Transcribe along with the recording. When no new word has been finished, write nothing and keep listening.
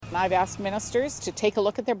I've asked ministers to take a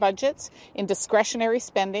look at their budgets in discretionary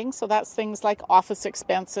spending, so that's things like office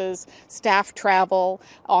expenses, staff travel,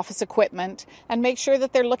 office equipment, and make sure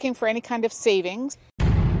that they're looking for any kind of savings.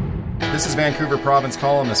 This is Vancouver Province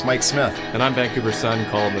columnist Mike Smith. And I'm Vancouver Sun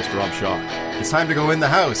columnist Rob Shaw. It's time to go in the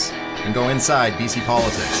House and go inside BC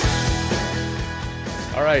politics.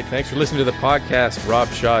 All right, thanks for listening to the podcast. Rob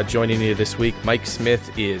Shaw joining you this week. Mike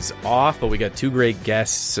Smith is off, but we got two great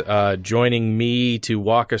guests joining me to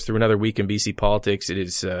walk us through another week in BC politics. It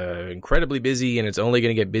is incredibly busy, and it's only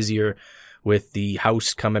going to get busier with the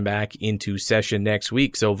House coming back into session next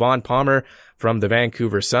week. So Vaughn Palmer from the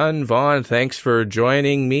Vancouver Sun. Vaughn, thanks for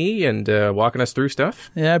joining me and walking us through stuff.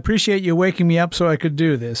 Yeah, I appreciate you waking me up so I could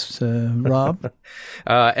do this, Rob.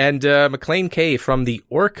 And McLean Kay from the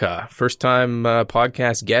Orca, first-time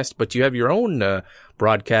podcast guest, but you have your own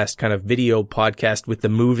broadcast, kind of video podcast with the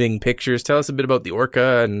moving pictures. Tell us a bit about the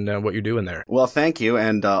Orca and what you're doing there. Well, thank you,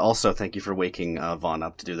 and also thank you for waking Vaughn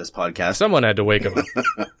up to do this podcast. Someone had to wake him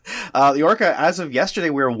up. The Orca, as of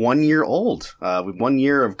yesterday, we're 1 year old. 1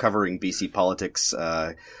 year of covering BC politics,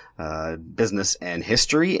 business and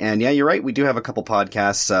history. And yeah, you're right. We do have a couple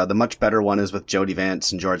podcasts. The much better one is with Jody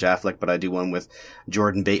Vance and George Affleck, but I do one with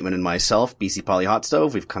Jordan Bateman and myself, BC Poly Hot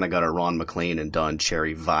Stove. We've kind of got a Ron McLean and Don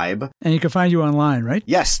Cherry vibe. And you can find you online, right?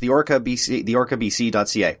 Yes, the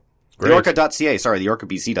orcabc.ca. The orca.ca, sorry, the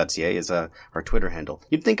orcabc.ca is our Twitter handle.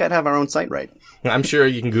 You'd think I'd have our own site, right? I'm sure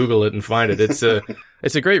you can Google it and find it. It's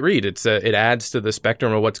a great read. It adds to the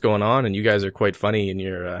spectrum of what's going on, and you guys are quite funny in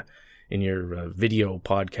your video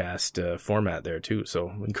podcast format there too. So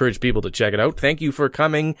encourage people to check it out. Thank you for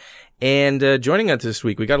coming and joining us this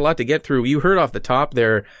week. We got a lot to get through. You heard off the top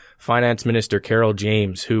there Finance Minister Carole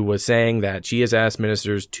James, who was saying that she has asked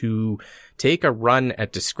ministers to take a run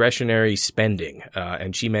at discretionary spending.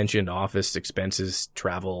 And she mentioned office expenses,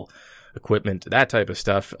 travel, equipment, that type of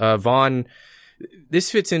stuff. Vaughn, this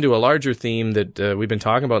fits into a larger theme that we've been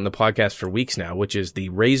talking about in the podcast for weeks now, which is the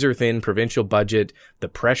razor-thin provincial budget, the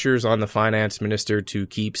pressures on the finance minister to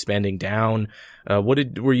keep spending down.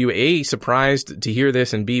 Were you A, surprised to hear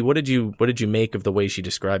this, and B, what did you make of the way she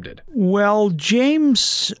described it? Well,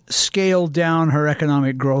 James scaled down her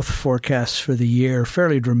economic growth forecasts for the year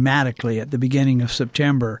fairly dramatically at the beginning of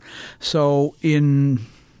September. So in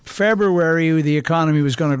February, the economy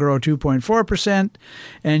was going to grow 2.4%,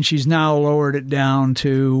 and she's now lowered it down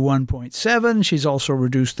to 1.7. She's also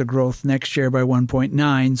reduced the growth next year by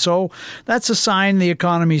 1.9. So that's a sign the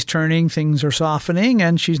economy's turning, things are softening,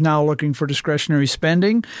 and she's now looking for discretionary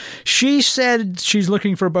spending. She said she's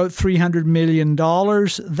looking for about $300 million.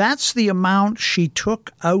 That's the amount she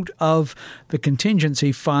took out of the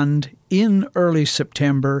contingency fund in early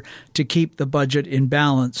September to keep the budget in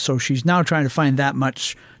balance. So she's now trying to find that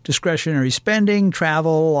much discretionary spending,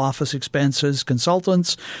 travel, office expenses,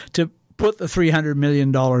 consultants, to put the $300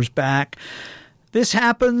 million back. This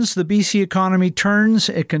happens, the BC economy turns.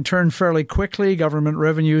 It can turn fairly quickly. Government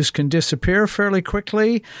revenues can disappear fairly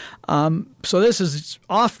quickly. So this is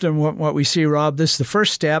often what we see, Rob. This is the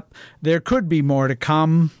first step. There could be more to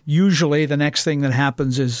come. Usually the next thing that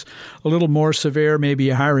happens is a little more severe, maybe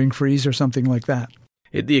a hiring freeze or something like that.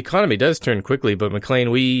 The economy does turn quickly, but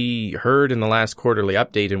McLean, we heard in the last quarterly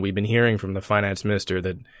update, and we've been hearing from the finance minister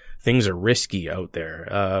that things are risky out there.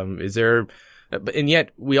 And yet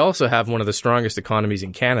we also have one of the strongest economies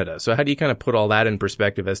in Canada. So how do you kind of put all that in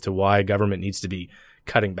perspective as to why government needs to be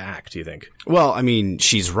cutting back, do you think? Well, I mean,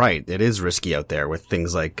 she's right. It is risky out there with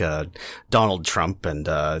things like Donald Trump and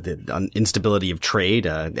the instability of trade.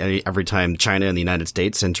 Every time China and the United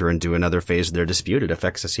States enter into another phase of their dispute, it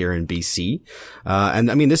affects us here in BC. And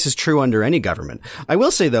I mean, this is true under any government. I will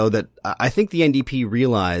say, though, that I think the NDP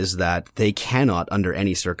realize that they cannot, under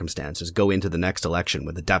any circumstances, go into the next election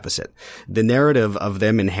with a deficit. The narrative of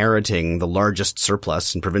them inheriting the largest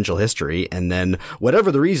surplus in provincial history, and then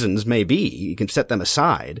whatever the reasons may be, you can set them aside.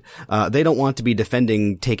 They don't want to be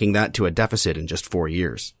defending taking that to a deficit in just 4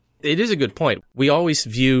 years. It is a good point. We always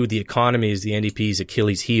view the economy as the NDP's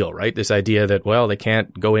Achilles heel, right? This idea that, well, they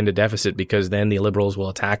can't go into deficit because then the Liberals will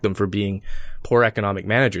attack them for being poor economic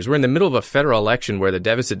managers. We're in the middle of a federal election where the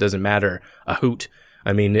deficit doesn't matter a hoot.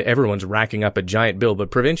 I mean, everyone's racking up a giant bill, but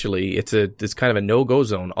provincially, it's kind of a no-go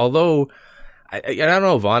zone. Although, I don't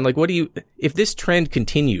know, Vaughn, like, if this trend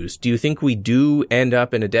continues, do you think we do end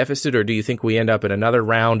up in a deficit, or do you think we end up in another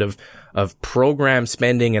round of program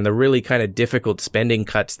spending and the really kind of difficult spending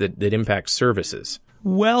cuts that impact services?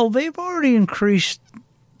 Well, they've already increased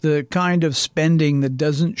the kind of spending that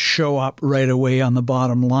doesn't show up right away on the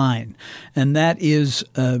bottom line. And that is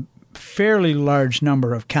fairly large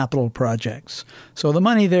number of capital projects. So the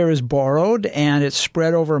money there is borrowed, and it's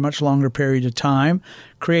spread over a much longer period of time,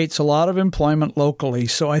 creates a lot of employment locally.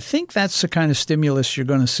 So I think that's the kind of stimulus you're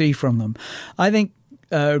going to see from them. I think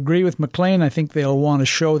agree with McLean. I think they'll want to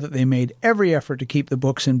show that they made every effort to keep the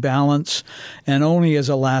books in balance and only as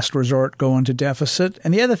a last resort go into deficit.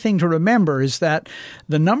 And the other thing to remember is that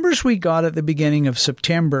the numbers we got at the beginning of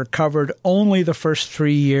September covered only the first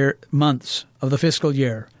 3 months of the fiscal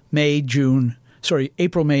year,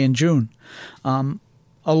 April, May, and June.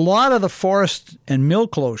 A lot of the forest and mill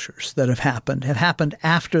closures that have happened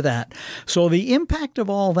after that. So the impact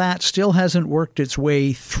of all that still hasn't worked its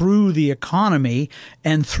way through the economy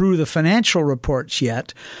and through the financial reports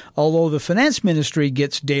yet, although the finance ministry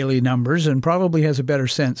gets daily numbers and probably has a better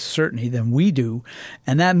sense, certainly, than we do.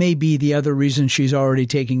 And that may be the other reason she's already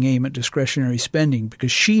taking aim at discretionary spending,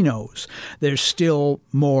 because she knows there's still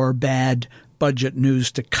more bad budget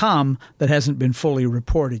news to come that hasn't been fully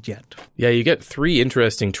reported yet. Yeah, you get three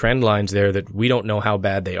interesting trend lines there that we don't know how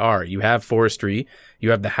bad they are. You have forestry,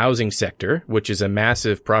 you have the housing sector, which is a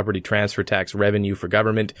massive property transfer tax revenue for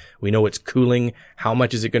government. We know it's cooling. How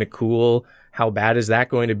much is it going to cool? How bad is that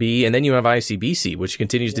going to be? And then you have ICBC, which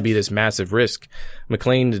continues to be this massive risk.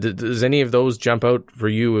 McLean, does any of those jump out for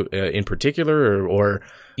you in particular, or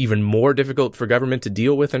even more difficult for government to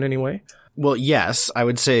deal with in any way? Well, yes, I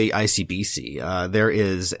would say ICBC. There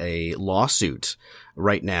is a lawsuit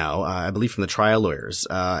right now, I believe from the trial lawyers,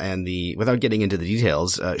 and without getting into the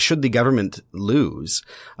details, should the government lose,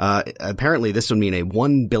 apparently this would mean a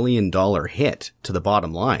 $1 billion hit to the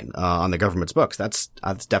bottom line, on the government's books. That's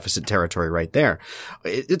deficit territory right there.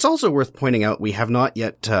 It's also worth pointing out we have not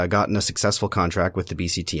yet gotten a successful contract with the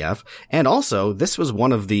BCTF. And also, this was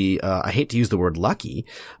one of the, I hate to use the word lucky,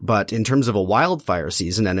 but in terms of a wildfire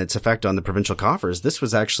season and its effect on the provincial coffers,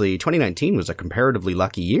 2019 was a comparatively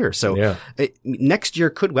lucky year. So next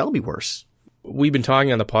year could well be worse. We've been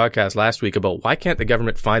talking on the podcast last week about why can't the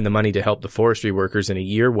government find the money to help the forestry workers in a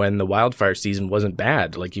year when the wildfire season wasn't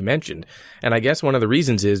bad, like you mentioned. And I guess one of the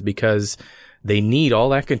reasons is because they need all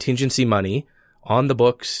that contingency money on the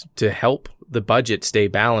books to help the budget stay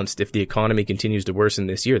balanced if the economy continues to worsen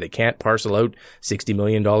this year. They can't parcel out $60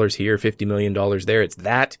 million here, $50 million there. It's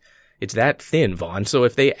that thin, Vaughn. So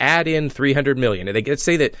if they add in $300 million, and let's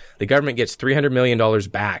say that the government gets $300 million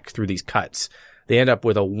back through these cuts, they end up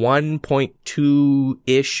with a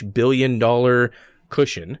 $1.2-ish billion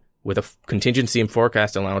cushion with a contingency and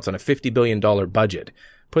forecast allowance on a $50 billion budget.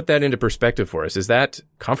 Put that into perspective for us. Is that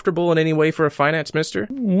comfortable in any way for a finance minister?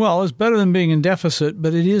 Well, it's better than being in deficit,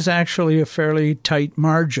 but it is actually a fairly tight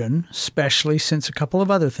margin, especially since a couple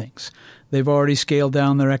of other things. They've already scaled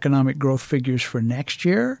down their economic growth figures for next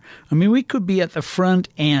year. I mean, we could be at the front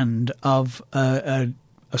end of a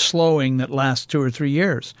slowing that lasts 2 or 3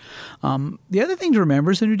 years. The other thing to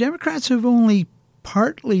remember is the New Democrats have only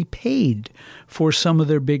partly paid for some of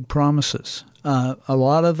their big promises. A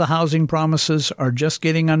lot of the housing promises are just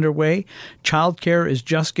getting underway. Childcare is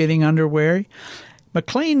just getting underway.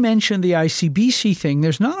 McLean mentioned the ICBC thing.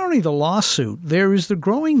 There's not only the lawsuit, there is the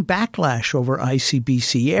growing backlash over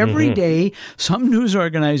ICBC. Every day, some news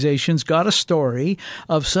organizations got a story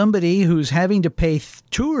of somebody who's having to pay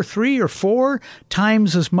 2 or 3 or 4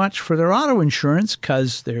 times as much for their auto insurance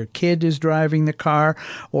because their kid is driving the car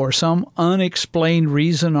or some unexplained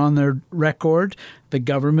reason on their record. The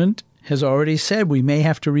government has already said we may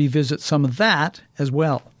have to revisit some of that as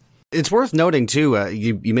well. It's worth noting too.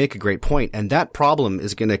 You make a great point, and that problem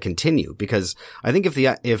is going to continue because I think if the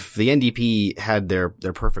NDP had their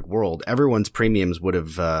perfect world, everyone's premiums would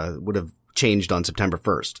have changed on September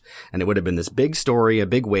 1st, and it would have been this big story, a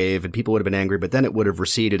big wave, and people would have been angry. But then it would have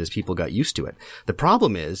receded as people got used to it. The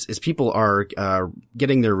problem is people are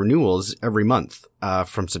getting their renewals every month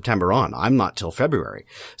from September on. I'm not till February.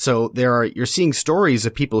 So you're seeing stories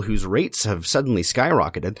of people whose rates have suddenly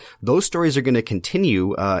skyrocketed. Those stories are going to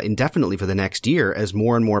continue indefinitely for the next year as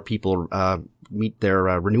more and more people meet their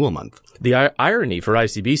renewal month. The irony for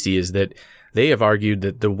ICBC is that they have argued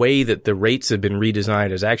that the way that the rates have been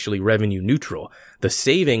redesigned is actually revenue neutral. The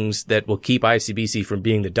savings that will keep ICBC from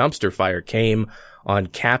being the dumpster fire came on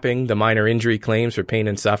capping the minor injury claims for pain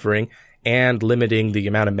and suffering and limiting the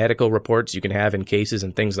amount of medical reports you can have in cases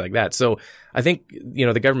and things like that. So I think,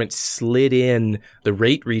 the government slid in the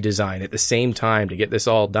rate redesign at the same time to get this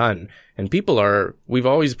all done. And we've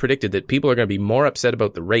always predicted that people are going to be more upset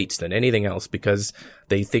about the rates than anything else because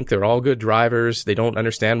they think they're all good drivers. They don't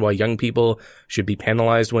understand why young people should be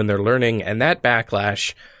penalized when they're learning. And that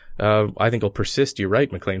backlash, I think will persist, you're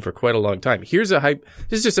right, McLean, for quite a long time. This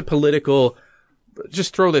is just a political,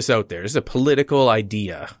 just throw this out there. This is a political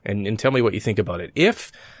idea and tell me what you think about it.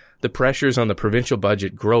 If the pressures on the provincial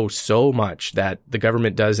budget grow so much that the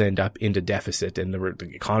government does end up into deficit and the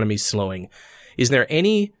economy's slowing, is there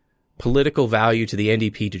any political value to the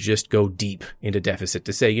NDP to just go deep into deficit,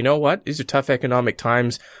 to say, you know what, these are tough economic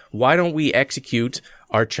times. Why don't we execute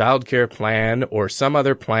our childcare plan or some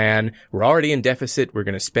other plan? We're already in deficit. We're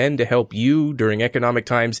going to spend to help you during economic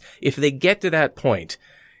times. If they get to that point,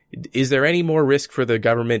 is there any more risk for the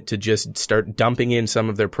government to just start dumping in some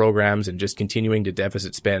of their programs and just continuing to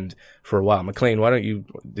deficit spend for a while? McLean, do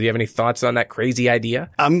you have any thoughts on that crazy idea?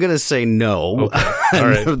 I'm going to say no. Okay. All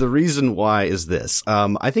right. The reason why is this.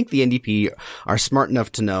 I think the NDP are smart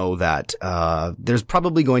enough to know that there's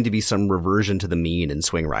probably going to be some reversion to the mean in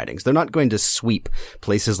swing ridings. They're not going to sweep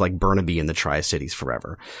places like Burnaby and the Tri-Cities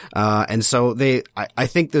forever. And so I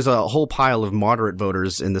think there's a whole pile of moderate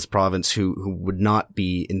voters in this province who would not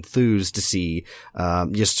be enthused to see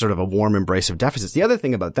just sort of a warm embrace of deficits. The other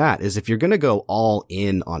thing about that is if you're going to go all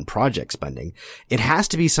in on project spending, it has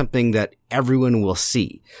to be something that everyone will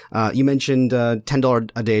see. You mentioned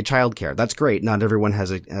 $10 a day childcare. That's great. Not everyone has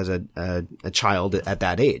a child at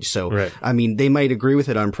that age. So, right. I mean, they might agree with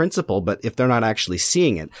it on principle, but if they're not actually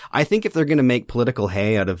seeing it, I think if they're going to make political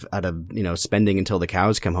hay out of spending until the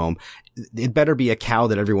cows come home, it better be a cow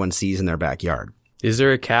that everyone sees in their backyard. Is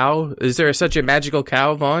there a cow? Is there such a magical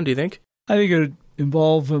cow, Vaughn, do you think? I think it would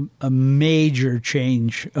involve a major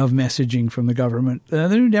change of messaging from the government. The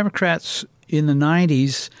New Democrats in the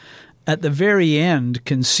 90s, at the very end,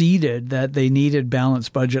 conceded that they needed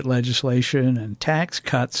balanced budget legislation and tax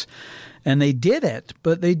cuts. And they did it,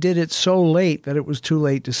 but they did it so late that it was too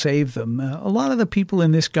late to save them. A lot of the people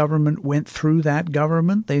in this government went through that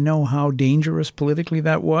government. They know how dangerous politically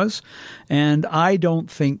that was. And I don't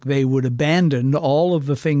think they would abandon all of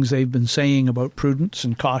the things they've been saying about prudence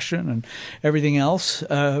and caution and everything else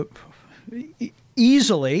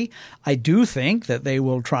easily. I do think that they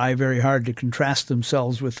will try very hard to contrast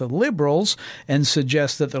themselves with the Liberals and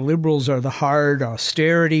suggest that the Liberals are the hard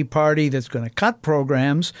austerity party that's going to cut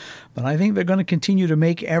programs. But I think they're going to continue to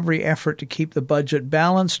make every effort to keep the budget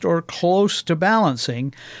balanced or close to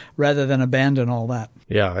balancing rather than abandon all that.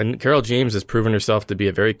 Yeah, and Carol James has proven herself to be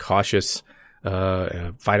a very cautious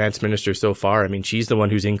finance minister so far. I mean, she's the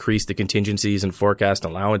one who's increased the contingencies and forecast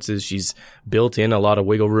allowances. She's built in a lot of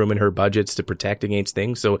wiggle room in her budgets to protect against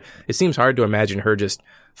things. So it seems hard to imagine her just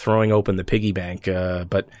throwing open the piggy bank.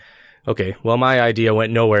 But okay, well, my idea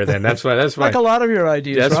went nowhere then. That's fine. That's fine. Like a lot of your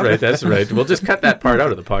ideas. That's Robert. right. That's right. We'll just cut that part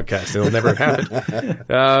out of the podcast. It'll never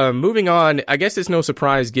happen. Moving on. I guess it's no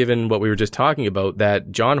surprise, given what we were just talking about,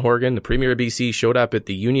 that John Horgan, the Premier of BC, showed up at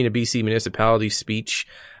the Union of BC Municipalities speech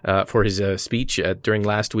for his speech during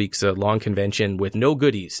last week's long convention with no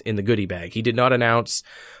goodies in the goodie bag. He did not announce,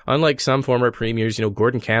 unlike some former premiers,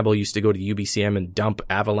 Gordon Campbell used to go to UBCM and dump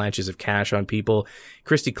avalanches of cash on people.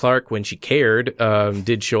 Christy Clark, when she cared,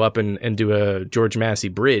 did show up and do a George Massey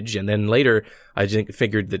bridge. And then later, I think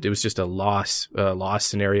figured that it was just a loss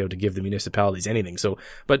scenario to give the municipalities anything. So,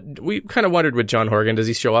 but we kind of wondered with John Horgan, does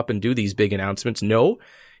he show up and do these big announcements? No.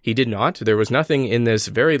 He did not. There was nothing in this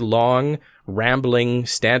very long, rambling,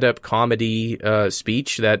 stand-up comedy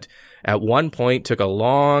speech that at one point took a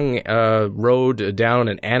long road down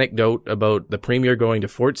an anecdote about the Premier going to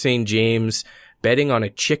Fort St. James, betting on a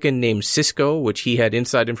chicken named Cisco, which he had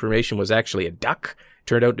inside information was actually a duck,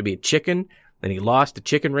 turned out to be a chicken. Then he lost the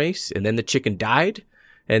chicken race, and then the chicken died,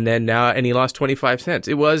 and he lost 25 cents.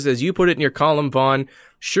 It was, as you put it in your column, Vaughn,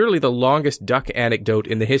 surely the longest duck anecdote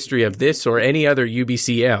in the history of this or any other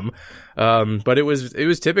UBCM. But it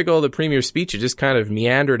was typical of the Premier's speech. It just kind of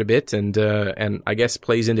meandered a bit and I guess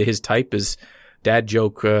plays into his type as dad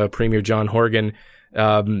joke, Premier John Horgan.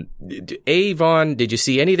 Vaughn, did you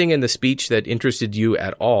see anything in the speech that interested you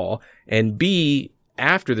at all? And B,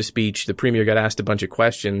 after the speech, the Premier got asked a bunch of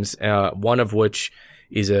questions, one of which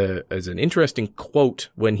is an interesting quote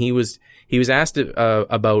when he was asked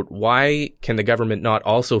about why can the government not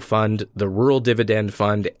also fund the Rural Dividend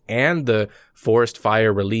Fund and the Forest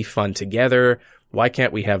Fire Relief Fund together? Why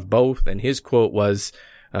can't we have both? And his quote was,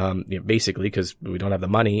 basically because we don't have the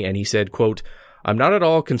money. And he said, quote, "I'm not at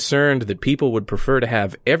all concerned that people would prefer to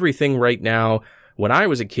have everything right now. When I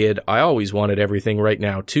was a kid, I always wanted everything right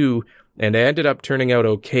now too. And I ended up turning out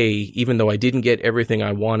okay, even though I didn't get everything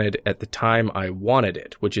I wanted at the time I wanted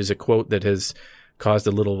it," which is a quote that has caused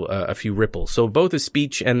a few ripples. So both his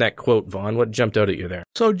speech and that quote, Vaughn, what jumped out at you there?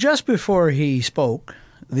 So just before he spoke,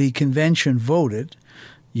 the convention voted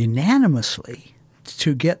unanimously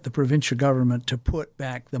to get the provincial government to put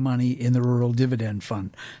back the money in the Rural Dividend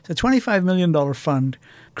Fund. It's a $25 million fund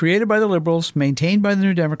created by the Liberals, maintained by the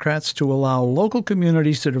New Democrats to allow local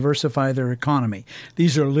communities to diversify their economy.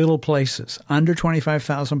 These are little places, under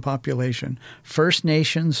 25,000 population, First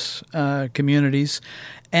Nations communities,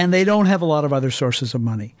 and they don't have a lot of other sources of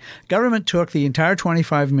money. Government took the entire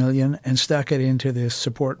 $25 million and stuck it into this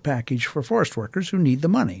support package for forest workers who need the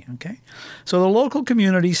money. Okay, so the local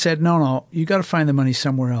community said, no, you got to find the money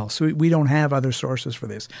somewhere else. We don't have other sources for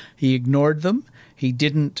this. He ignored them. He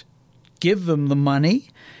didn't give them the money.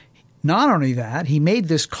 Not only that, he made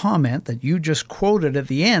this comment that you just quoted at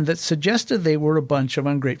the end that suggested they were a bunch of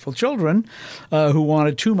ungrateful children who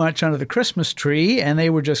wanted too much under the Christmas tree and they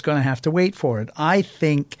were just going to have to wait for it. I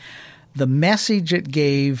think the message it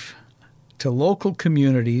gave to local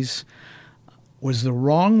communities was the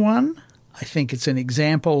wrong one. I think it's an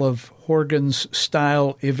example of Horgan's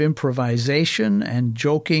style of improvisation and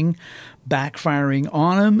joking backfiring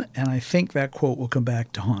on him, and I think that quote will come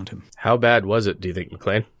back to haunt him. How bad was it, do you think,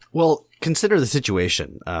 McLean? Well, consider the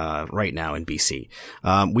situation right now in BC.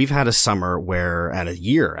 We've had a summer and a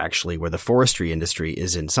year actually, where the forestry industry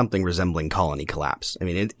is in something resembling colony collapse. I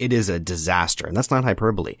mean, it is a disaster, and that's not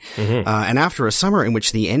hyperbole. Mm-hmm. And after a summer in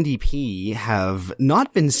which the NDP have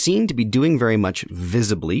not been seen to be doing very much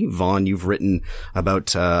visibly, Vaughn, you've written about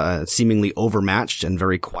seemingly overmatched and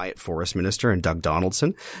very quiet forest minister and Doug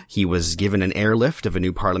Donaldson. He was given an airlift of a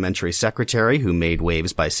new parliamentary secretary who made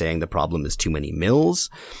waves by saying the problem is too many mills.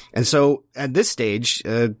 And so at this stage,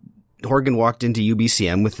 Horgan walked into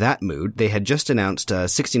UBCM with that mood. They had just announced a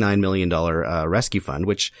 $69 million rescue fund,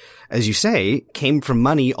 which, as you say, came from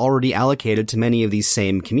money already allocated to many of these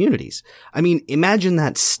same communities. I mean, imagine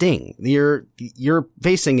that sting. You're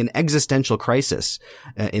facing an existential crisis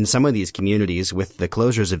in some of these communities with the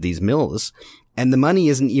closures of these mills, and the money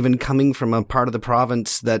isn't even coming from a part of the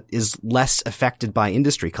province that is less affected by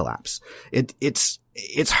industry collapse.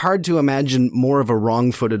 It's hard to imagine more of a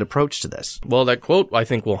wrong-footed approach to this. Well, that quote, I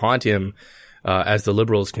think, will haunt him as the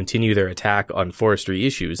Liberals continue their attack on forestry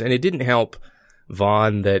issues. And it didn't help,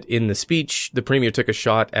 Vaughn, that in the speech, the Premier took a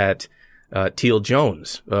shot at Teal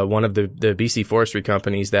Jones, one of the BC forestry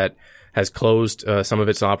companies that has closed some of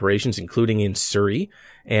its operations, including in Surrey,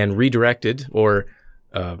 and redirected or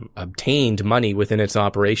obtained money within its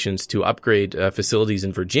operations to upgrade facilities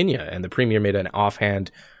in Virginia. And the Premier made an offhand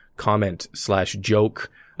comment /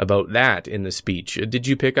 joke about that in the speech. Did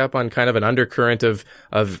you pick up on kind of an undercurrent of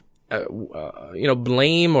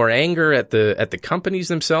blame or anger at the companies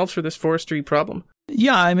themselves for this forestry problem?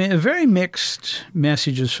 Yeah, I mean, very mixed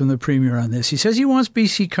messages from the Premier on this. He says he wants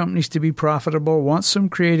BC companies to be profitable, wants some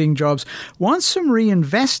creating jobs, wants some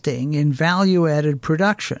reinvesting in value-added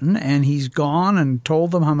production, and he's gone and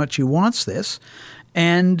told them how much he wants this.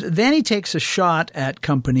 And then he takes a shot at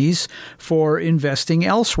companies for investing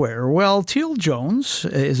elsewhere. Well, Teal Jones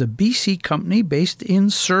is a BC company based in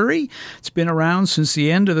Surrey. It's been around since the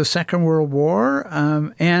end of the Second World War.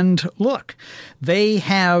 And look, they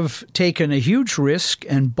have taken a huge risk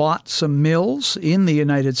and bought some mills in the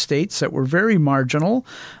United States that were very marginal.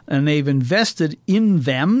 And they've invested in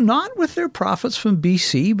them, not with their profits from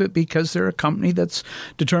BC, but because they're a company that's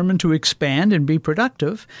determined to expand and be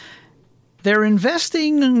productive. They're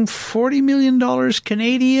investing $40 million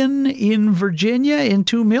Canadian in Virginia in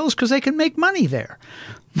 2 mills because they can make money there.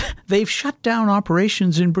 They've shut down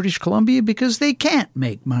operations in British Columbia because they can't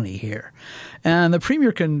make money here. And the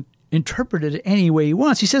Premier can interpret it any way he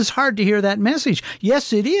wants. He says it's hard to hear that message.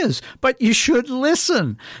 Yes, it is, but you should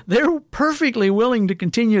listen. They're perfectly willing to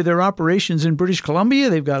continue their operations in British Columbia.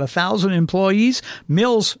 They've got 1,000 employees.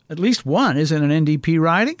 Mills, at least one, is in an NDP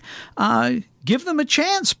riding. Give them a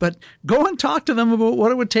chance, but go and talk to them about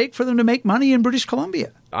what it would take for them to make money in British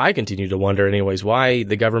Columbia. I continue to wonder anyways why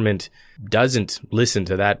the government doesn't listen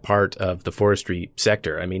to that part of the forestry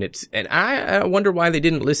sector. I mean, and I wonder why they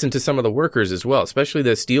didn't listen to some of the workers as well, especially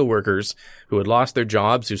the steel workers who had lost their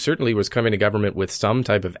jobs, who certainly was coming to government with some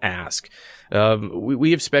type of ask.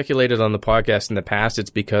 We have speculated on the podcast in the past it's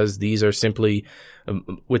because these are simply,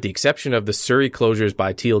 with the exception of the Surrey closures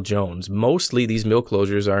by Teal Jones, mostly these mill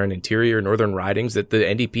closures are in interior northern ridings that the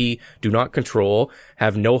NDP do not control,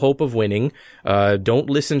 have no hope of winning, don't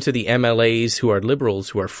listen to the MLAs who are Liberals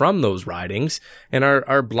who are from those ridings, and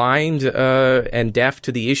are blind and deaf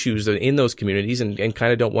to the issues in those communities and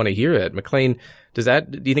kind of don't want to hear it. McLean, do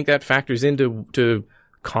you think that factors into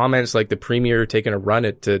comments like the Premier taking a run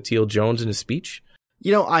at Teal Jones in his speech?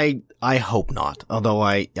 You know, I hope not, although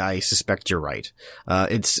I suspect you're right.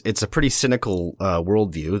 It's a pretty cynical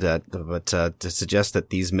worldview but to suggest that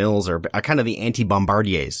these mills are kind of the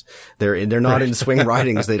anti-Bombardiers. They're not in swing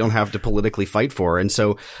ridings they don't have to politically fight for. And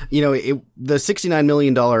so, the $69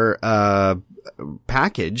 million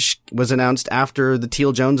package was announced after the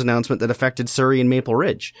Teal-Jones announcement that affected Surrey and Maple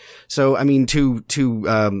Ridge. So, I mean, two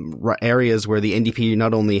areas where the NDP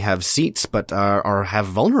not only have seats, but have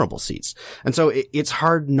vulnerable seats. And so it's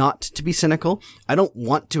hard not to be cynical. I don't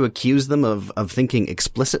want to accuse them of thinking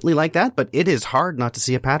explicitly like that, but it is hard not to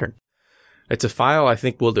see a pattern. It's a file I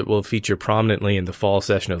think that will feature prominently in the fall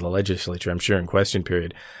session of the legislature, I'm sure, in question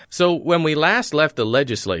period. So when we last left the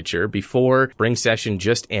legislature, before spring session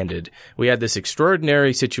just ended, we had this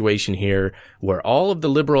extraordinary situation here where all of the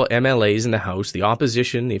Liberal MLAs in the House, the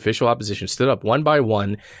opposition, the official opposition, stood up one by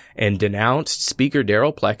one and denounced Speaker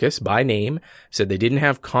Darryl Plecas by name, said they didn't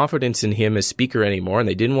have confidence in him as Speaker anymore and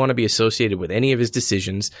they didn't want to be associated with any of his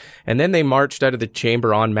decisions. And then they marched out of the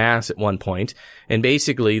chamber en masse at one point, and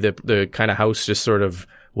basically the kind of House just sort of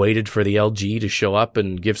waited for the LG to show up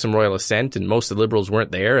and give some royal assent, and most of the Liberals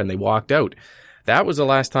weren't there and they walked out. That was the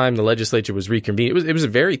last time the legislature was reconvened. It was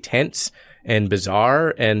very tense and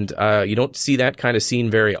bizarre, and you don't see that kind of scene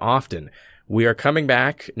very often. We are coming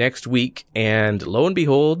back next week, and lo and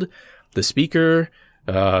behold, the Speaker,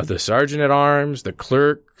 the Sergeant at Arms, the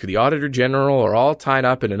Clerk, the Auditor General are all tied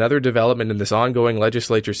up in another development in this ongoing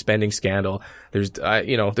legislature spending scandal. There's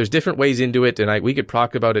different ways into it, and we could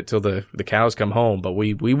talk about it till the cows come home, but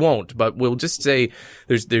we won't. But we'll just say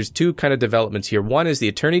there's two kind of developments here. One is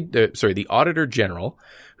the Auditor General,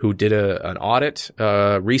 who did an audit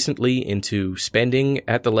recently into spending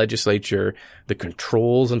at the legislature, the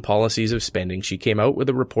controls and policies of spending. She came out with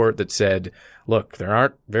a report that said, look, there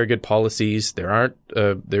aren't very good policies, there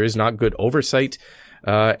is not good oversight,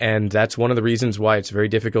 and that's one of the reasons why it's very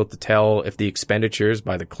difficult to tell if the expenditures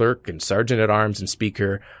by the Clerk and Sergeant at Arms and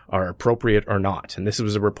Speaker are appropriate or not. And this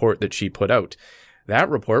was a report that she put out. That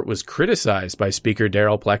report was criticized by Speaker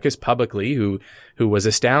Darryl Plecas publicly, who was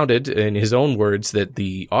astounded, in his own words, that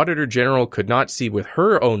the Auditor General could not see with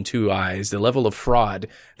her own two eyes the level of fraud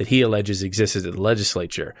that he alleges existed at the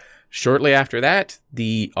legislature. Shortly after that,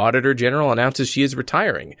 the Auditor General announces she is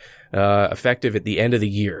retiring, effective at the end of the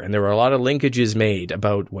year. And there were a lot of linkages made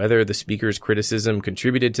about whether the Speaker's criticism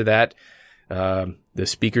contributed to that. The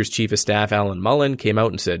Speaker's Chief of Staff, Alan Mullen, came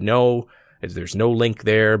out and said, no, there's no link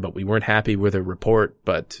there, but we weren't happy with her report,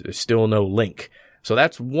 but there's still no link. So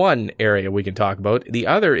that's one area we can talk about. The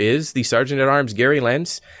other is the Sergeant at Arms, Gary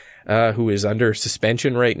Lentz, who is under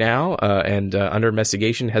suspension right now, and under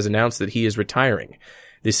investigation, has announced that he is retiring.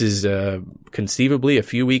 This is conceivably a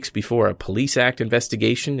few weeks before a Police Act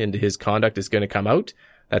investigation into his conduct is going to come out.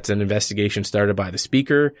 That's an investigation started by the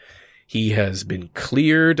Speaker. He has been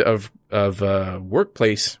cleared of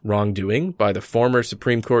workplace wrongdoing by the former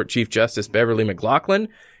Supreme Court Chief Justice Beverly McLaughlin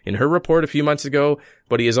in her report a few months ago,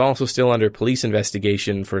 but he is also still under police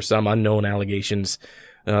investigation for some unknown allegations,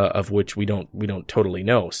 of which we don't totally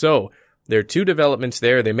know. So there are two developments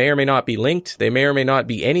there. They may or may not be linked. They may or may not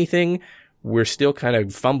be anything. We're still kind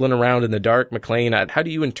of fumbling around in the dark. McLean, how do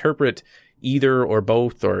you interpret either or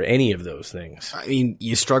both or any of those things? I mean,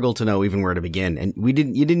 you struggle to know even where to begin. And you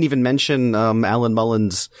didn't even mention, Alan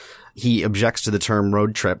Mullen's, he objects to the term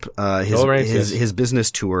road trip, his business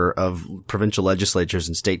tour of provincial legislatures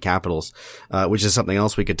and state capitals, which is something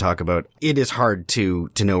else we could talk about. It is hard to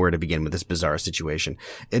know where to begin with this bizarre situation.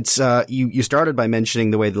 It's, you started by mentioning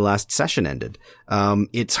the way the last session ended.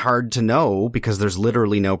 It's hard to know because there's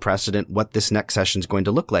literally no precedent what this next session is going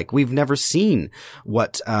to look like. We've never seen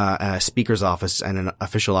what, a speaker's office and an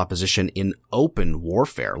official opposition in open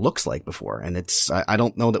warfare looks like before. And I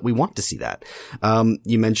don't know that we want to see that.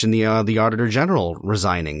 You mentioned the Auditor General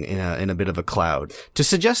resigning in a bit of a cloud. To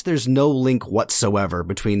suggest there's no link whatsoever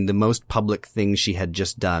between the most public thing she had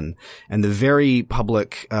just done and the very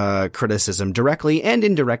public criticism directly and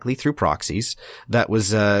indirectly through proxies that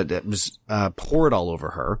was poured all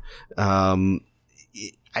over her.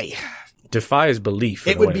 Defies belief.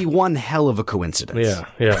 It would be one hell of a coincidence.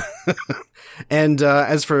 Yeah. And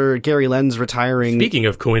as for Gary Lentz retiring, speaking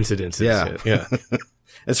of coincidences, yeah.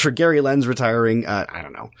 As for Gary Lentz retiring, I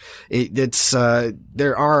don't know.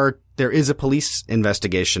 There is a police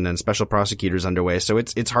investigation and special prosecutors underway, so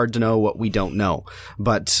it's hard to know what we don't know.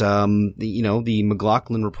 But, the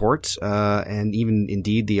McLaughlin report, and even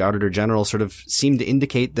indeed the Auditor General sort of seemed to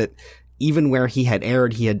indicate that even where he had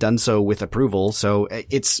erred, he had done so with approval. So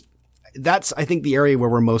that's, I think, the area where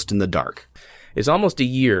we're most in the dark. It's almost a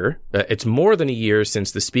year. It's more than a year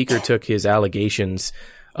since the Speaker took his allegations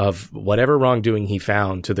of whatever wrongdoing he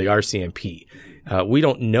found to the RCMP. We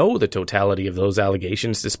don't know the totality of those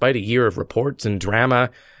allegations, despite a year of reports and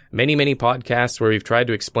drama, many podcasts where we've tried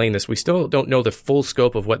to explain this. We still don't know the full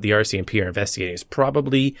scope of what the RCMP are investigating. It's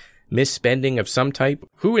probably misspending of some type.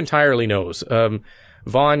 Who entirely knows?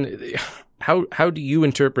 Vaughn, how do you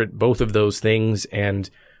interpret both of those things and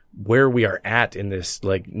where we are at in this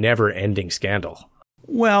like never-ending scandal?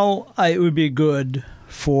 Well, it would be good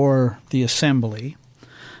for the Assembly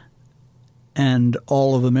and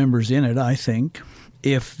all of the members in it, I think,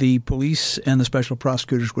 if the police and the special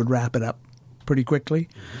prosecutors would wrap it up pretty quickly.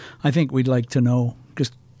 Mm-hmm. I think we'd like to know,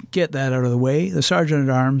 just get that out of the way. The Sergeant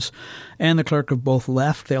at Arms and the clerk have both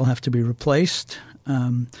left. They'll have to be replaced. They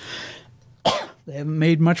haven't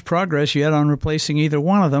made much progress yet on replacing either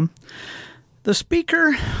one of them. The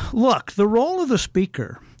Speaker, look, the role of the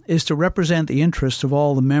Speaker is to represent the interests of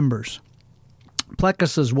all the members.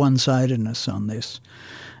 Plecas's one-sidedness on this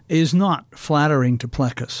is not flattering to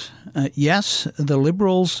Plecas. Yes, the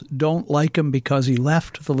Liberals don't like him because he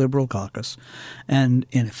left the Liberal caucus and,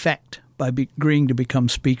 in effect, by agreeing to become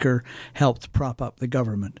Speaker, helped prop up the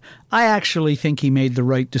government. I actually think he made the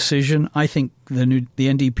right decision. I think the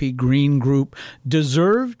NDP Green group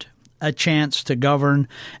deserved a chance to govern,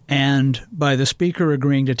 and by the Speaker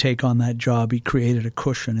agreeing to take on that job, he created a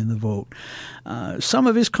cushion in the vote. Some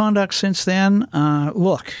of his conduct since then,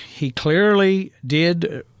 look, he clearly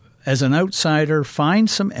did, as an outsider, find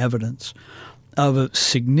some evidence of a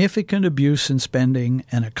significant abuse in spending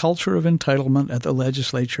and a culture of entitlement at the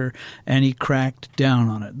legislature, and he cracked down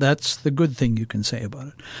on it. That's the good thing you can say about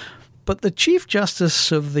it. But the Chief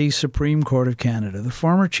Justice of the Supreme Court of Canada, the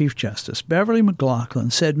former Chief Justice, Beverly McLaughlin,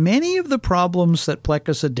 said many of the problems that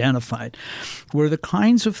Plecas identified were the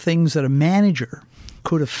kinds of things that a manager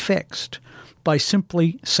could have fixed by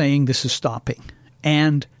simply saying this is stopping.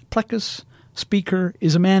 And Plecas, Speaker,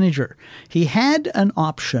 is a manager. He had an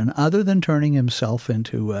option other than turning himself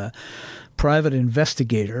into a private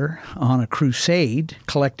investigator on a crusade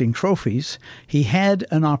collecting trophies. He had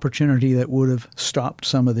an opportunity that would have stopped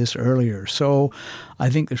some of this earlier. So I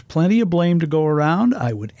think there's plenty of blame to go around.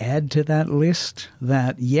 I would add to that list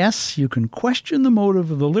that, yes, you can question the motive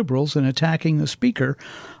of the Liberals in attacking the Speaker.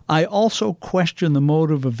 I also question the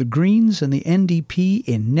motive of the Greens and the NDP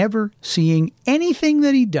in never seeing anything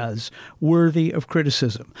that he does worthy of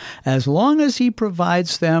criticism. As long as he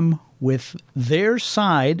provides them with their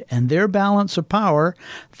side and their balance of power,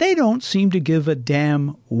 they don't seem to give a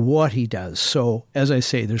damn what he does. So, as I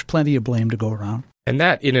say, there's plenty of blame to go around. And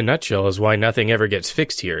that, in a nutshell, is why nothing ever gets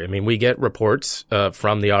fixed here. I mean, we get reports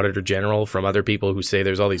from the Auditor General, from other people who say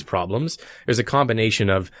there's all these problems. There's a combination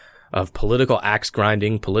of political axe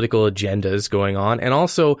grinding, political agendas going on, and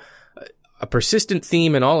also a persistent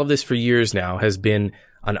theme in all of this for years now has been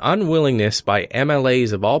an unwillingness by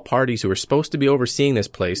MLAs of all parties who are supposed to be overseeing this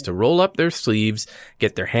place to roll up their sleeves,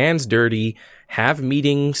 get their hands dirty, have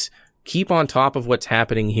meetings, keep on top of what's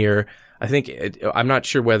happening here. I'm not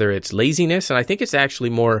sure whether it's laziness, and I think it's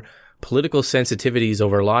actually more political sensitivities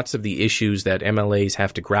over lots of the issues that MLAs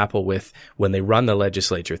have to grapple with when they run the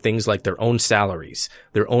legislature. Things like their own salaries,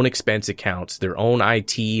 their own expense accounts, their own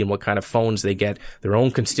IT and what kind of phones they get, their own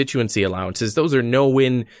constituency allowances. Those are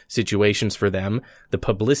no-win situations for them. The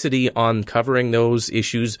publicity on covering those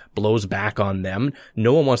issues blows back on them.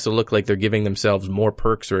 No one wants to look like they're giving themselves more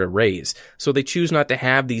perks or a raise. So they choose not to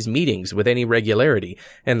have these meetings with any regularity.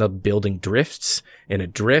 And the building drifts, and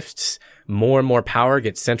it drifts. More and more power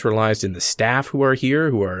gets centralized in the staff who are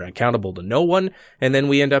here, who are accountable to no one. And then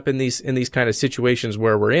we end up in these kind of situations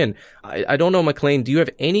where we're in. I don't know, McLean, do you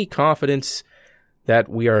have any confidence that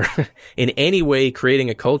we are in any way creating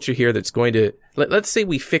a culture here that's going to, let's say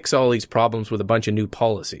we fix all these problems with a bunch of new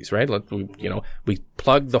policies, right? We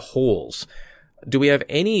plug the holes. Do we have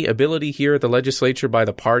any ability here at the legislature by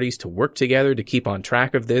the parties to work together to keep on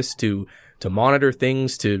track of this, to monitor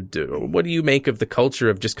things, what do you make of the culture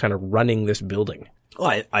of just kind of running this building?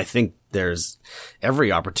 Well, I think there's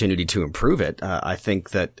every opportunity to improve it. I think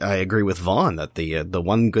that I agree with Vaughn that the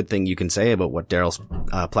one good thing you can say about what Daryl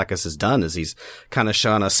Plecas has done is he's kind of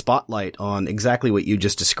shone a spotlight on exactly what you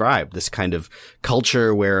just described, this kind of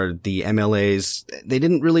culture where the MLAs, they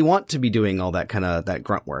didn't really want to be doing all that kind of, that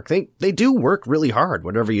grunt work. They do work really hard,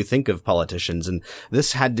 whatever you think of politicians. And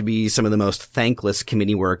this had to be some of the most thankless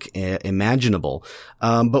committee work imaginable.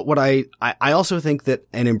 But what I also think that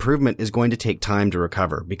an improvement is going to take time to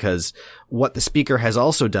recover, because what the Speaker has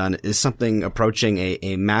also done is something approaching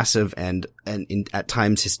a massive and at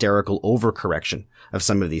times hysterical overcorrection of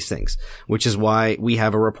some of these things, which is why we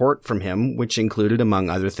have a report from him, which included, among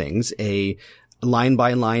other things, a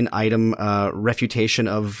line-by-line item refutation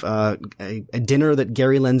of a dinner that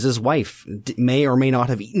Gary Lenz's wife may or may not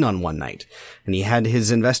have eaten on one night. And he had his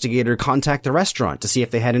investigator contact the restaurant to see if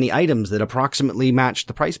they had any items that approximately matched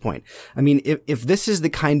the price point. I mean, if this is the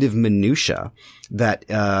kind of minutia that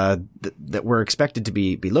we're expected to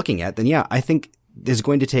be looking at, then yeah, I think is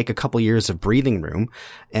going to take a couple years of breathing room,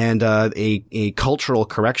 and a cultural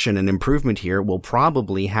correction and improvement here will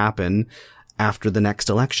probably happen after the next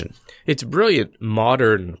election. It's brilliant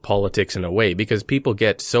modern politics in a way, because people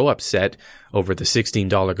get so upset over the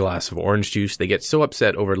 $16 glass of orange juice. They get so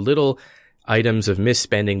upset over little items of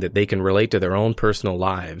misspending that they can relate to their own personal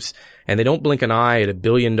lives. And they don't blink an eye at a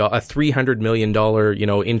 $300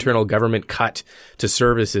 million, internal government cut to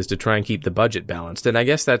services to try and keep the budget balanced. And I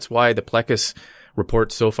guess that's why the Plecas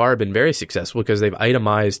reports so far have been very successful, because they've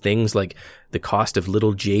itemized things like the cost of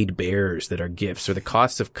little jade bears that are gifts, or the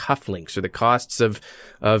costs of cufflinks, or the costs of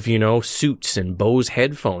suits and Bose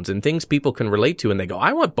headphones, and things people can relate to. And they go,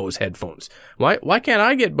 I want Bose headphones. Why can't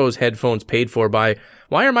I get Bose headphones paid for by,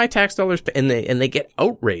 why are my tax dollars? And they get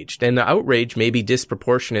outraged, and the outrage may be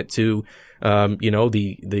disproportionate to,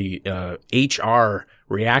 the HR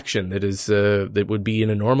reaction that would be in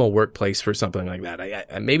a normal workplace for something like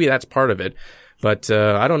that. Maybe that's part of it. But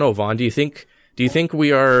I don't know, Vaughn. Do you think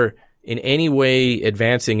we are in any way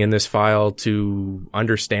advancing in this file to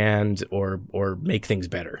understand or make things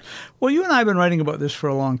better? Well, you and I have been writing about this for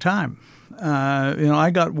a long time. I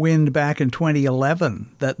got wind back in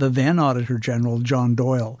 2011 that the then Auditor General, John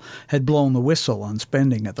Doyle, had blown the whistle on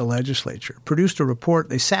spending at the legislature, produced a report.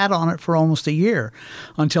 They sat on it for almost a year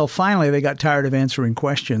until finally they got tired of answering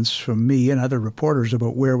questions from me and other reporters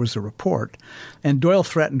about where was the report. And Doyle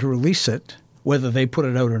threatened to release it, whether they put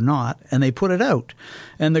it out or not, and they put it out.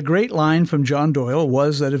 And the great line from John Doyle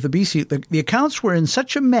was that if the accounts were in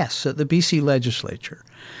such a mess at the BC legislature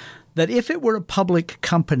that if it were a public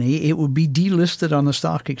company, it would be delisted on the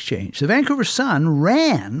stock exchange. The Vancouver Sun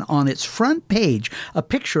ran on its front page a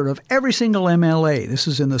picture of every single MLA. This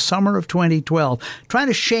is in the summer of 2012, trying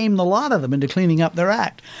to shame the lot of them into cleaning up their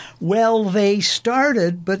act. Well, they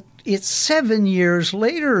started, but it's 7 years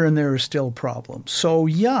later and there are still problems. So,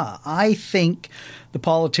 yeah, I think the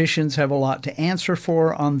politicians have a lot to answer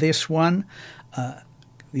for on this one.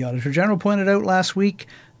 The Auditor General pointed out last week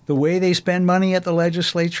the way they spend money at the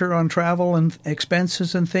legislature on travel and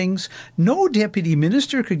expenses and things. No deputy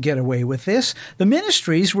minister could get away with this. The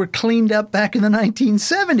ministries were cleaned up back in the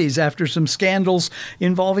 1970s after some scandals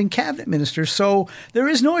involving cabinet ministers. So there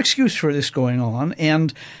is no excuse for this going on.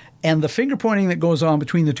 And the finger pointing that goes on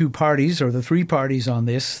between the two parties, or the three parties on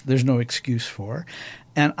this, there's no excuse for.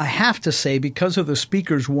 And I have to say, because of the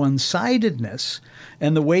Speaker's one-sidedness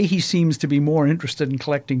and the way he seems to be more interested in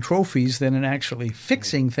collecting trophies than in actually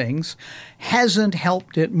fixing things, hasn't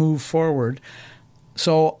helped it move forward.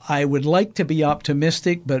 So I would like to be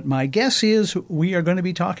optimistic, but my guess is we are going to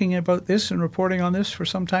be talking about this and reporting on this for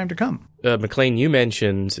some time to come. McLean, you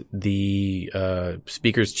mentioned the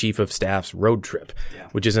Speaker's Chief of Staff's road trip,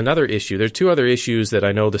 which is another issue. There's two other issues that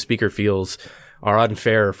I know the Speaker feels are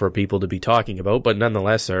unfair for people to be talking about, but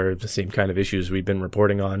nonetheless are the same kind of issues we've been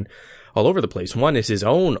reporting on all over the place. One is his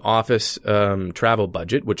own office travel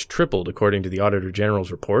budget, which tripled according to the Auditor General's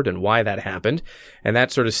report, and why that happened. And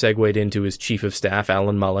that sort of segued into his Chief of Staff,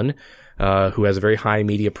 Alan Mullen, who has a very high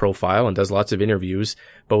media profile and does lots of interviews,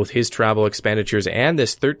 both his travel expenditures and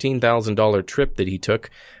this $13,000 trip that he took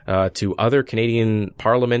to other Canadian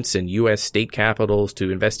parliaments and U.S. state capitals to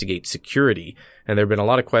investigate security. And there have been a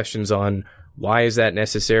lot of questions on why is that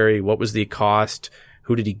necessary? What was the cost?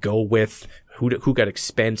 Who did he go with? Who got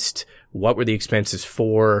expensed? What were the expenses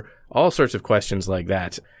for? All sorts of questions like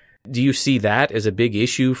that. Do you see that as a big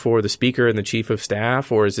issue for the Speaker and the Chief of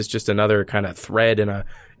Staff, or is this just another kind of thread in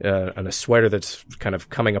a sweater that's kind of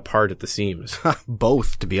coming apart at the seams?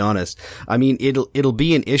 Both, to be honest. I mean, it'll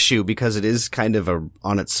be an issue because it is kind of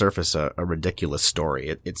on its surface a ridiculous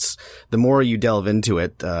story. It's the more you delve into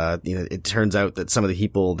it, it turns out that some of the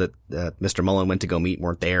people that Mr. Mullen went to go meet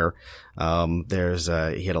weren't there.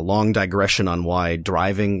 He had a long digression on why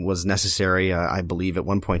driving was necessary. I believe at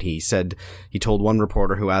one point he told one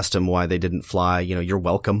reporter who asked him why they didn't fly, you're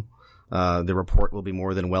welcome. The report will be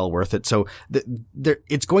more than well worth it. So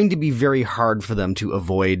it's going to be very hard for them to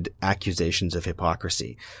avoid accusations of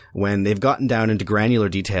hypocrisy when they've gotten down into granular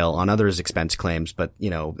detail on others' expense claims. But,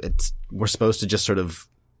 we're supposed to just sort of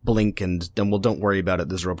blink and don't worry about it.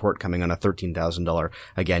 There's a report coming on a $13,000,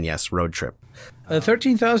 again, yes, road trip.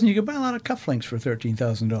 $13,000, you can buy a lot of cufflinks for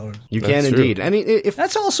 $13,000. You can indeed. I mean,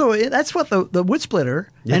 that's what the wood splitter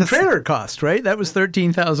and trailer cost, right? That was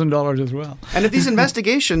 $13,000 as well. And if these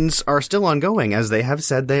investigations are still ongoing, as they have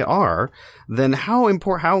said they are, then how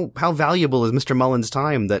valuable is Mr. Mullen's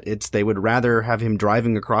time that they would rather have him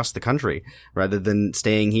driving across the country rather than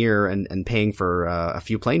staying here and paying for a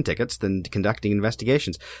few plane tickets than conducting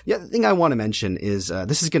investigations? The other thing I want to mention is,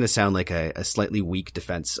 this is going to sound like a slightly weak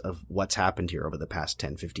defense of what's happened here over the past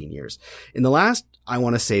 10, 15 years. In the last, I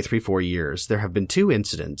want to say 3-4 years, there have been two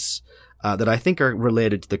incidents that I think are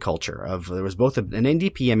related to the culture there was both an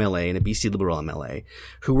NDP MLA and a BC Liberal MLA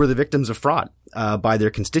who were the victims of fraud, by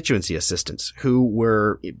their constituency assistants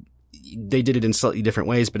they did it in slightly different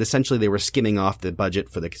ways, but essentially they were skimming off the budget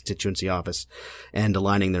for the constituency office and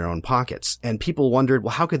aligning their own pockets. And people wondered,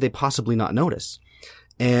 well, how could they possibly not notice?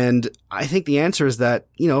 And I think the answer is that,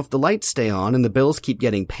 if the lights stay on and the bills keep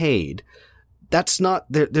getting paid,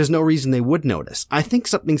 there's no reason they would notice. I think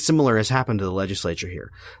something similar has happened to the legislature here.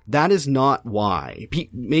 That is not why.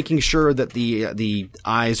 Making sure that the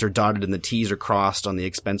I's are dotted and the T's are crossed on the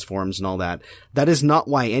expense forms and all that. That is not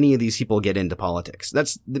why any of these people get into politics.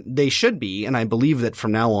 They should be, and I believe that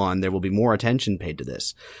from now on there will be more attention paid to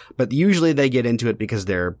this. But usually they get into it because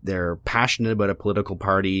they're passionate about a political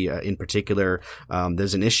party in particular.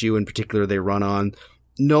 There's an issue in particular they run on.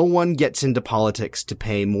 No one gets into politics to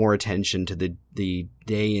pay more attention to the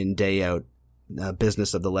day in, day out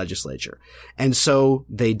business of the legislature. And so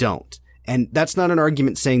they don't. And that's not an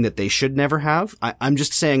argument saying that they should never have. I'm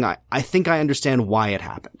just saying I think I understand why it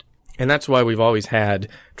happened. And that's why we've always had,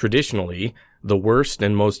 traditionally, the worst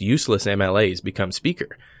and most useless MLAs become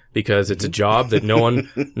speaker. Because it's a job that no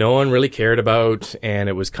one really cared about, and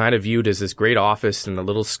it was kind of viewed as this great office and a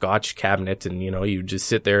little Scotch cabinet, and you just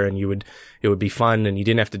sit there and it would be fun, and you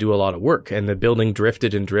didn't have to do a lot of work. And the building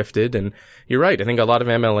drifted, and you're right. I think a lot of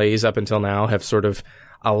MLAs up until now have sort of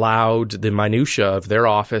allowed the minutia of their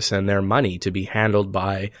office and their money to be handled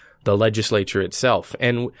by the legislature itself.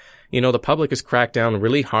 And the public has cracked down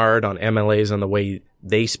really hard on MLAs on the way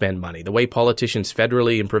they spend money, the way politicians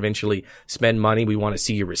federally and provincially spend money. We want to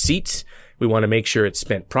see your receipts. We want to make sure it's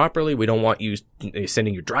spent properly. We don't want you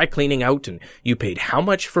sending your dry cleaning out and you paid how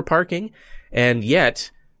much for parking. And yet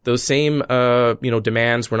those same,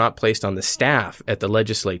 demands were not placed on the staff at the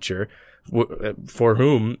legislature for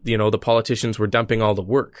whom, the politicians were dumping all the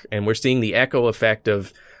work. And we're seeing the echo effect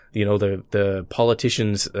of the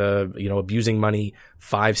politicians, abusing money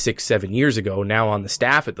 5, 6, 7 years ago, now on the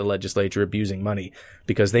staff at the legislature abusing money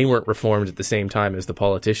because they weren't reformed at the same time as the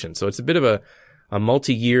politicians. So it's a bit of a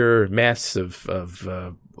multi-year mess of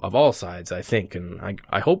all sides, I think. And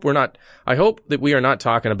I hope that we are not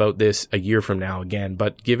talking about this a year from now again,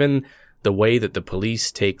 but given the way that the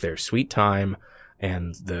police take their sweet time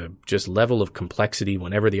and the just level of complexity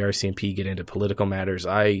whenever the RCMP get into political matters,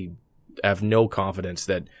 I have no confidence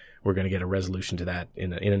that we're going to get a resolution to that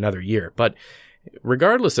in another year. But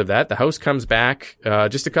regardless of that, the House comes back.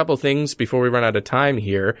 Just a couple of things before we run out of time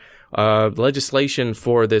here. Legislation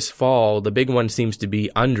for this fall, the big one seems to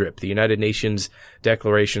be UNDRIP, the United Nations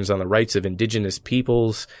Declarations on the Rights of Indigenous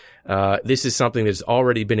Peoples. This is something that's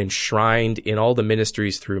already been enshrined in all the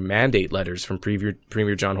ministries through mandate letters from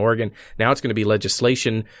Premier John Horgan. Now it's going to be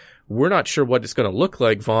legislation. We're not sure what it's going to look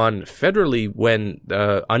like, Vaughn, federally when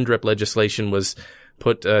UNDRIP legislation was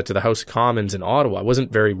put to the House of Commons in Ottawa. It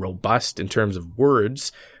wasn't very robust in terms of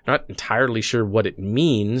words. Not entirely sure what it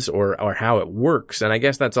means or how it works. And I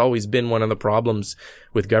guess that's always been one of the problems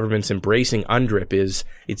with governments embracing UNDRIP is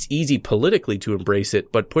it's easy politically to embrace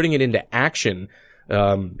it, but putting it into action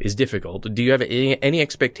is difficult. Do you have any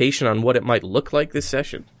expectation on what it might look like this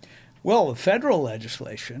session? Well, the federal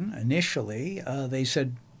legislation, initially, they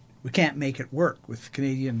said we can't make it work with the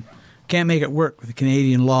Canadian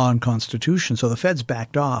law and constitution. So the feds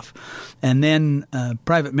backed off. And then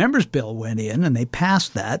private member's bill went in and they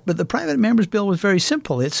passed that. But the private member's bill was very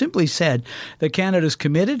simple. It simply said that Canada's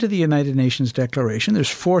committed to the United Nations Declaration. There's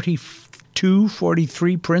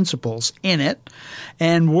 43 principles in it.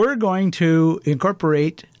 And we're going to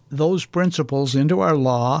incorporate those principles into our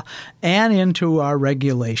law and into our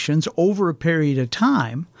regulations over a period of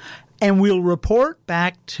time. And we'll report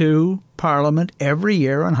back to Parliament every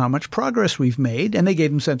year on how much progress we've made. And they gave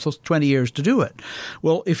themselves 20 years to do it.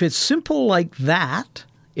 Well, if it's simple like that,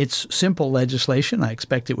 it's simple legislation. I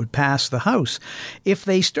expect it would pass the House. If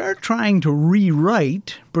they start trying to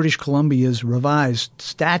rewrite British Columbia's revised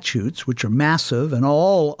statutes, which are massive, and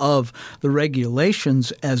all of the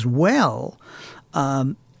regulations as well,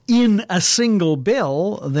 in a single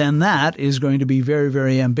bill, then that is going to be very,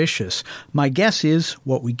 very ambitious. My guess is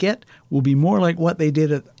what we get will be more like what they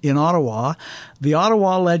did in Ottawa. The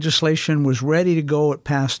Ottawa legislation was ready to go. It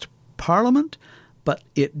passed Parliament, but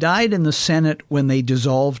it died in the Senate when they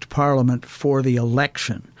dissolved Parliament for the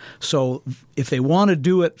election. So if they want to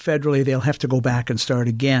do it federally, they'll have to go back and start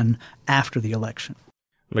again after the election.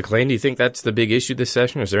 McLean, do you think that's the big issue this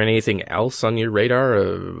session? Is there anything else on your radar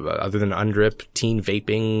other than UNDRIP, teen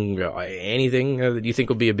vaping, anything that you think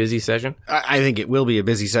will be a busy session? I think it will be a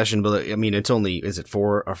busy session, but I mean, it's only, is it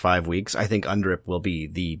 4 or 5 weeks? I think UNDRIP will be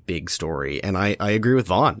the big story. And I agree with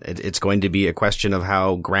Vaughn. It's going to be a question of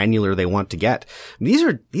how granular they want to get. These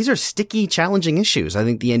are sticky, challenging issues. I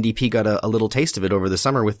think the NDP got a little taste of it over the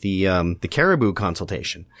summer with the Caribou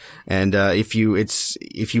consultation. And, if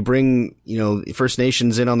you bring, First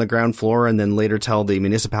Nations in on the ground floor and then later tell the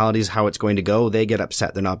municipalities how it's going to go, they get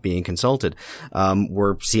upset they're not being consulted.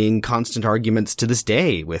 We're seeing constant arguments to this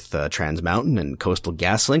day with Trans Mountain and Coastal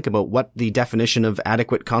GasLink about what the definition of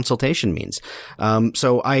adequate consultation means.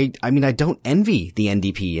 So I don't envy the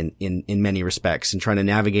NDP in many respects in trying to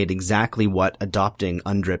navigate exactly what adopting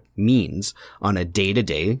UNDRIP means on a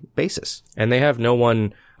day-to-day basis. And they have no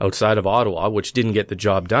one outside of Ottawa, which didn't get the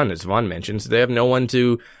job done, as Vaughn mentions. They have no one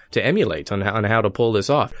to emulate on how to pull this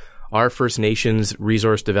off. Our First Nations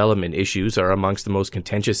resource development issues are amongst the most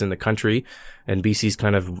contentious in the country, and BC's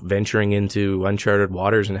kind of venturing into uncharted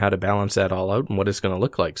waters and how to balance that all out and what it's going to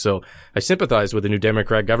look like. So I sympathize with the new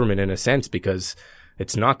Democrat government in a sense, because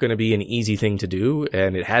it's not going to be an easy thing to do,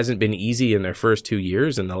 and it hasn't been easy in their first 2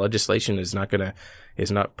 years, and the legislation is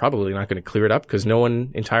probably not going to clear it up because no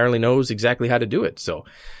one entirely knows exactly how to do it. So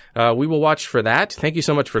we will watch for that. Thank you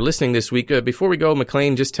so much for listening this week. Before we go,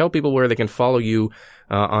 McLean, just tell people where they can follow you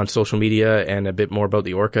on social media and a bit more about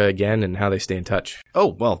the Orca again and how they stay in touch. Oh,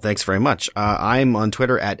 well, thanks very much. I'm on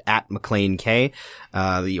Twitter at McLeanK.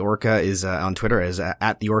 The Orca is on Twitter as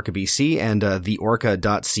at the Orca BC, and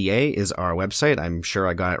theorca.ca is our website. I'm sure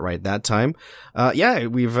I got it right that time. We're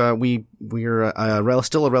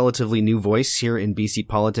still a relatively new voice here in BC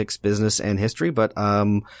politics, business, and history, but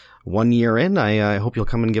 1 year in, I hope you'll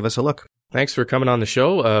come and give us a look. Thanks for coming on the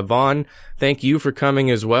show. Vaughn, thank you for coming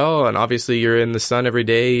as well. And obviously you're in the sun every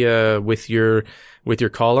day, with your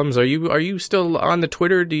columns. Are you still on the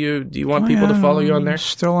Twitter? Do you want people to follow you on there?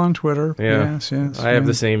 Still on Twitter. Yeah. Yes. I have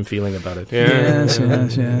the same feeling about it. Yeah.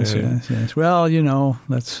 Yes. Well,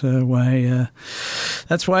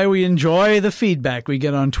 that's why we enjoy the feedback we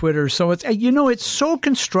get on Twitter. So it's so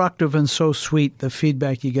constructive and so sweet, the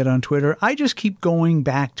feedback you get on Twitter. I just keep going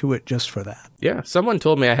back to it just for that. Yeah. Someone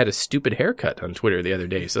told me I had a stupid haircut on Twitter the other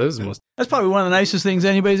day. So that's probably one of the nicest things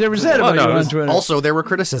anybody's ever said about you on Twitter. Also, there were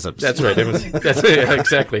criticisms. That's right.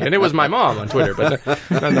 Exactly. And it was my mom on Twitter. But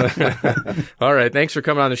all right. Thanks for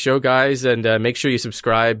coming on the show, guys. And make sure you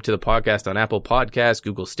subscribe to the podcast on Apple Podcasts,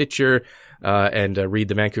 Google Stitcher, and read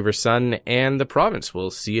the Vancouver Sun and the Province.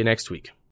 We'll see you next week.